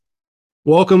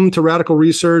Welcome to Radical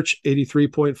Research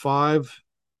 83.5.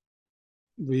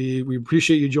 We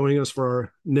appreciate you joining us for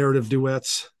our narrative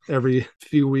duets every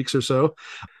few weeks or so.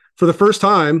 For the first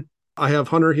time, I have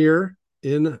Hunter here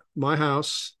in my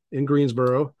house in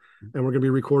Greensboro, and we're going to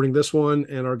be recording this one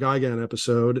and our Gigan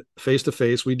episode face to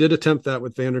face. We did attempt that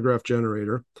with Van der Graaf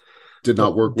Generator. Did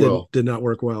not work well. Did not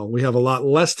work well. We have a lot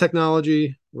less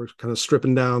technology. We're kind of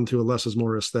stripping down to a less is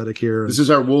more aesthetic here. This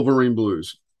is our Wolverine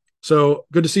Blues. So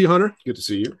good to see you, Hunter. Good to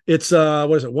see you. It's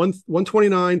what is it,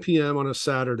 1:29 p.m. on a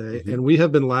Saturday, and we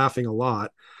have been laughing a lot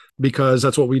because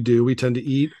that's what we do. We tend to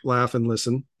eat, laugh, and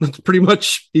listen. That's pretty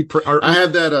much eat. I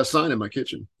have that sign in my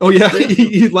kitchen. Oh yeah,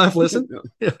 eat, laugh, listen.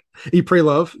 Yeah. Eat, pray,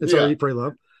 love. It's all eat, pray,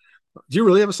 love. Do you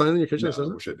really have a sign in your kitchen? No,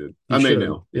 I wish I did. I may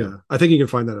now. Yeah, I think you can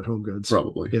find that at Home Goods.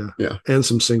 Probably. Yeah. And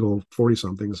some single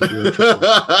 40-somethings.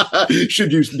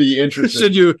 Should you be interested?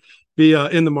 Should you be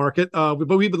in the market? But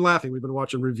we've been laughing. We've been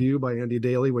watching Review by Andy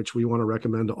Daly, which we want to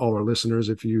recommend to all our listeners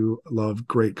if you love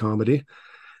great comedy.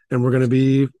 And we're going to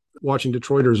be watching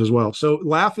Detroiters as well. So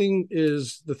laughing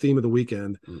is the theme of the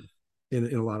weekend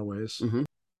in a lot of ways. Mm-hmm.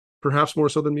 Perhaps more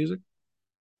so than music?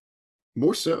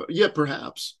 More so. Yeah,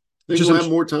 perhaps. I think we'll have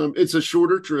more time. It's a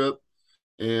shorter trip.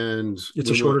 And it's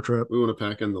a shorter trip. We want to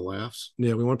pack in the laughs.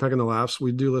 Yeah, we want to pack in the laughs.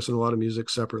 We do listen to a lot of music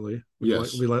separately. We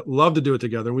love to do it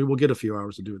together, and we will get a few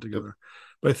hours to do it together. Yep.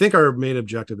 But I think our main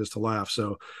objective is to laugh.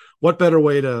 So what better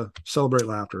way to celebrate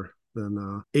laughter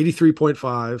than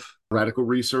 83.5 Radical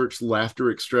Research Laughter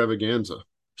Extravaganza.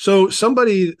 So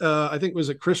somebody, I think, was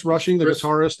it Chris Rushing, the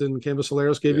guitarist in Canvas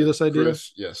Solaris, gave you this idea?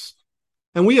 Chris, yes.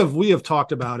 And we have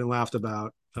talked about and laughed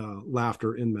about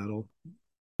laughter in metal.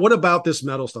 What about this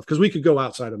metal stuff? Because we could go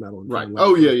outside of metal. Right.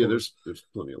 Oh, yeah. There's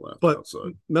plenty of laughter but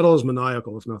outside. Metal is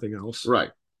maniacal, if nothing else.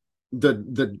 Right.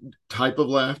 The type of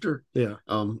laughter. Yeah.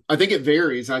 I think it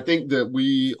varies. I think that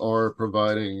we are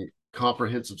providing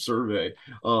comprehensive survey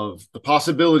of the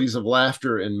possibilities of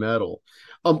laughter in metal.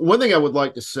 One thing I would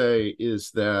like to say is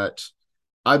that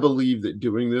I believe that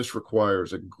doing this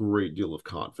requires a great deal of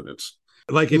confidence.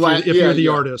 Like if you're the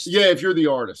artist. Yeah, if you're the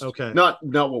artist. Okay. Not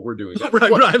what we're doing.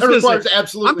 right. It requires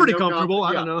absolutely. I'm pretty comfortable.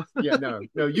 I don't know.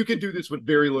 No. You could do this with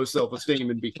very low self-esteem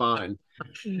and be fine.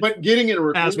 But getting in a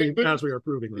recording as we are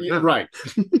proving right now. Right.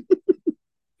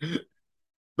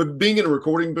 But being in a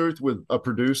recording booth with a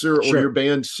producer or your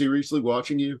band seriously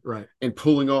watching you, right, and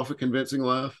pulling off a convincing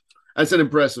laugh. That's an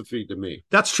impressive feat to me.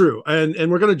 That's true.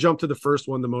 And we're going to jump to the first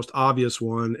one, the most obvious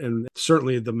one, and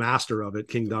certainly the master of it,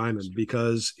 King Diamond,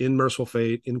 because in Merciful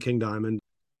Fate, in King Diamond,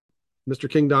 Mr.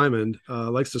 King Diamond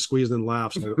likes to squeeze in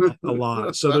laughs a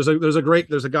lot. So there's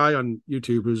a guy on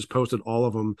YouTube who's posted all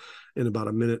of them in about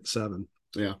 1:07.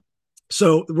 Yeah.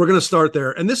 So we're going to start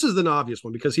there. And this is an obvious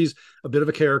one because he's a bit of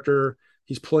a character.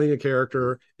 He's playing a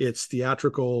character. It's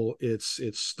theatrical. It's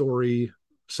story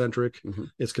centric,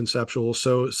 it's conceptual.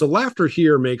 So laughter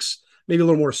here makes maybe a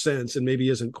little more sense and maybe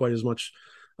isn't quite as much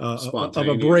of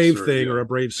a brave thing or a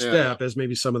brave step as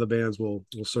maybe some of the bands will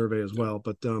survey as well.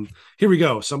 But here we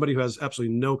go. Somebody who has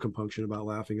absolutely no compunction about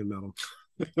laughing in metal.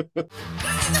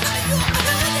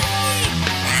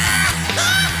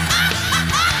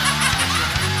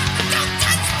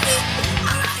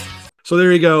 So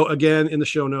there you go. Again, in the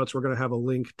show notes, we're going to have a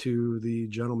link to the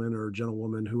gentleman or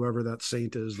gentlewoman, whoever that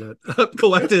saint is that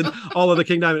collected all of the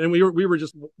King Diamond. And we were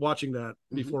just watching that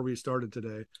before we started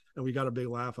today, and we got a big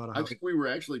laugh out of it. I think we were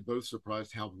actually both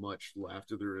surprised how much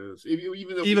laughter there is,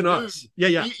 even us.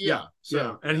 Yeah.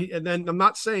 So, and then I'm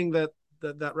not saying that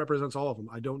represents all of them.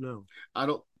 I don't know. I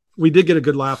don't. We did get a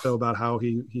good laugh though about how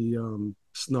he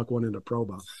snuck one into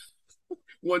Proba.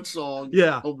 One song,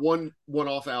 a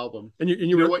one-off album, and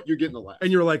you know what, you're getting a laugh,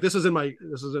 and you were like, "This is in my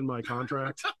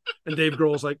contract," and Dave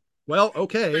Grohl's like, "Well,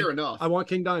 okay, fair enough. I want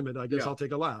King Diamond. I guess I'll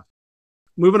take a laugh."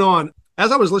 Moving on,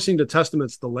 as I was listening to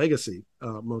Testament's "The Legacy"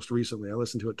 most recently, I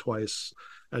listened to it twice,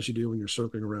 as you do when you're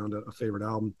circling around a favorite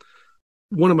album.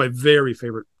 One of my very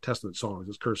favorite Testament songs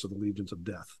is "Curse of the Legions of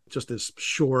Death." Just this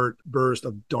short burst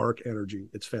of dark energy.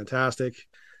 It's fantastic.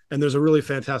 And there's a really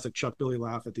fantastic Chuck Billy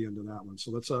laugh at the end of that one. So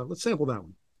let's sample that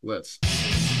one. Let's.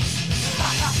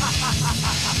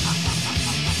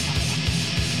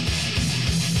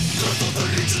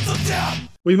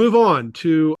 We move on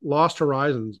to Lost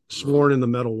Horizons, Sworn in the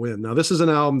Metal Wind. Now, this is an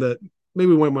album that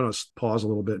maybe we might want to pause a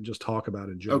little bit and just talk about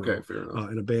in general. Okay, fair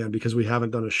enough. In a band, because we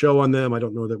haven't done a show on them. I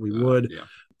don't know that we would. Yeah.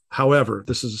 However,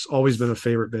 this has always been a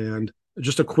favorite band.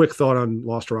 Just a quick thought on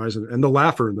Lost Horizon and the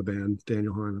laugher in the band,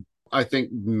 Daniel Hyman. I think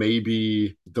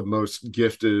maybe the most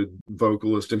gifted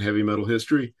vocalist in heavy metal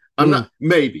history. I'm not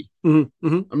making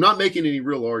any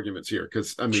real arguments here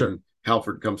because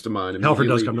Halford comes to mind. Halford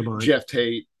does come to mind. Jeff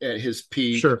Tate at his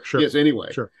peak. Sure. Yes.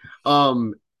 Anyway. Sure.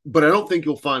 but I don't think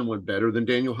you'll find one better than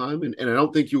Daniel Hyman. And I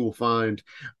don't think you will find,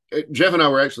 Jeff and I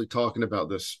were actually talking about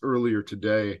this earlier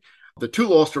today. The two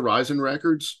Lost Horizon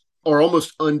records are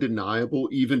almost undeniable,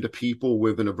 even to people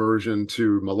with an aversion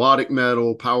to melodic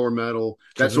metal, power metal,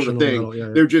 that sort of thing. Metal,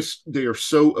 yeah. They are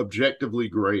so objectively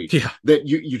great that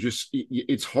you just,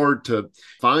 it's hard to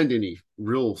find any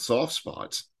real soft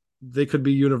spots. They could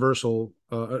be universal,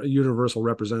 a universal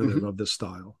representative of this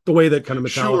style. The way that kind of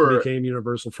Metallica became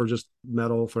universal for just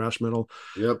metal, thrash metal.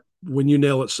 Yep. When you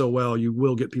nail it so well, you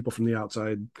will get people from the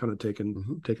outside kind of taking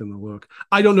the look.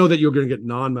 I don't know that you're going to get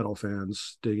non-metal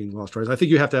fans digging Lost Horizon. I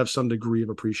think you have to have some degree of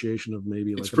appreciation of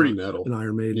maybe like an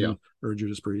Iron Maiden or a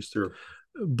Judas Priest. Sure.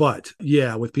 But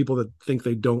yeah, with people that think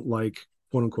they don't like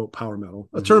quote unquote power metal,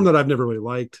 a term that I've never really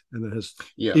liked and that has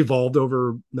evolved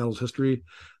over metal's history.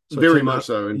 So very much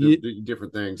so in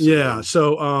different things. Yeah.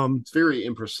 So it's very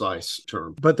imprecise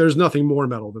term. But there's nothing more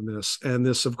metal than this. And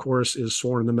this, of course, is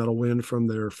Sworn in the Metal Wind from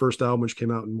their first album, which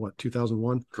came out in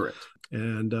 2001? Correct.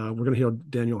 And we're going to hear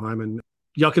Daniel Hyman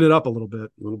yucking it up a little bit.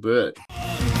 A little bit.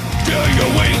 Do your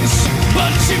wings,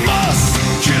 but she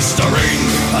must kiss the ring.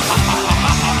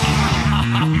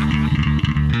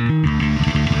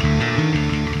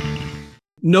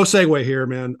 No segue here,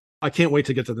 man. I can't wait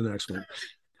to get to the next one.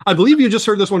 I believe you just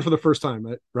heard this one for the first time,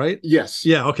 right? Yes.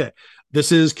 Yeah, okay.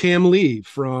 This is Cam Lee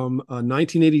from a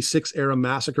 1986 era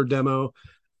Massacre demo,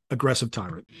 Aggressive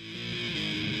Tyrant.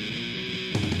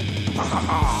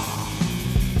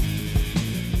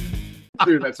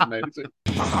 Dude, that's amazing.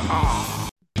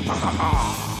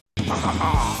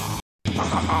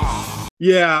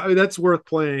 Yeah, I mean, that's worth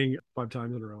playing 5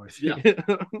 times in a row, I think.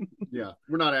 Yeah,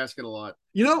 we're not asking a lot.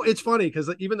 You know, it's funny because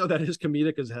even though that is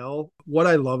comedic as hell, what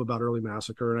I love about early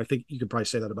Massacre, and I think you could probably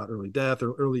say that about early Death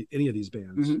or early any of these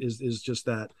bands, is just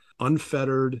that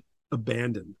unfettered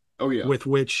abandon. Oh yeah, with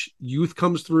which youth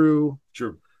comes through.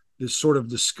 Sure. This sort of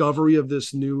discovery of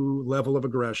this new level of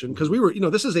aggression, because we were,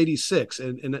 this is 86,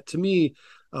 and to me,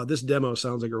 this demo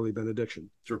sounds like early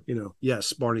Benediction. Sure.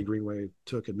 Yes, Barney Greenway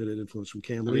took admitted influence from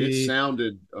Cam Lee.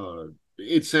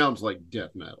 It sounds like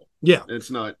death metal. Yeah. It's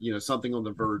not, something on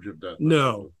the verge of death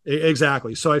metal. No,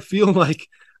 exactly. So I feel like,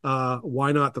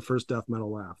 why not the first death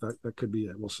metal laugh? That could be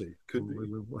it. We'll see.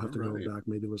 We'll have to go back,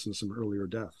 maybe listen to some earlier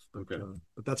Death. Okay.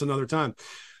 But that's another time.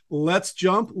 Let's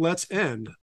jump. Let's end.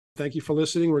 Thank you for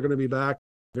listening. We're going to be back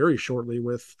very shortly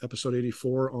with episode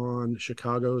 84 on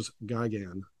Chicago's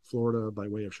Gigan, Florida by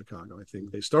way of Chicago. I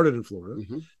think they started in Florida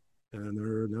and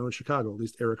they're now in Chicago. At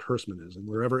least Eric Hirschman is. And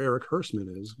wherever Eric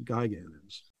Hirschman is, Gigan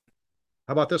is.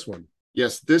 How about this one?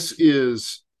 Yes, this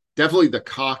is definitely the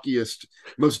cockiest,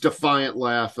 most defiant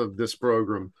laugh of this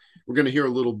program. We're going to hear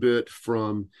a little bit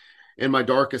from In My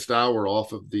Darkest Hour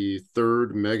off of the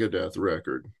third Megadeth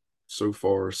record. So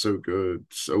far, so good.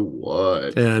 So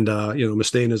what? And,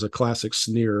 Mustaine is a classic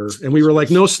sneer. And we were like,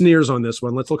 no sneers on this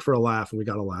one. Let's look for a laugh. And we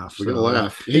got a laugh. We got a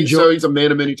laugh. He's a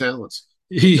man of many talents.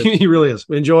 He really is.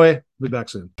 Enjoy. Be back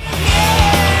soon.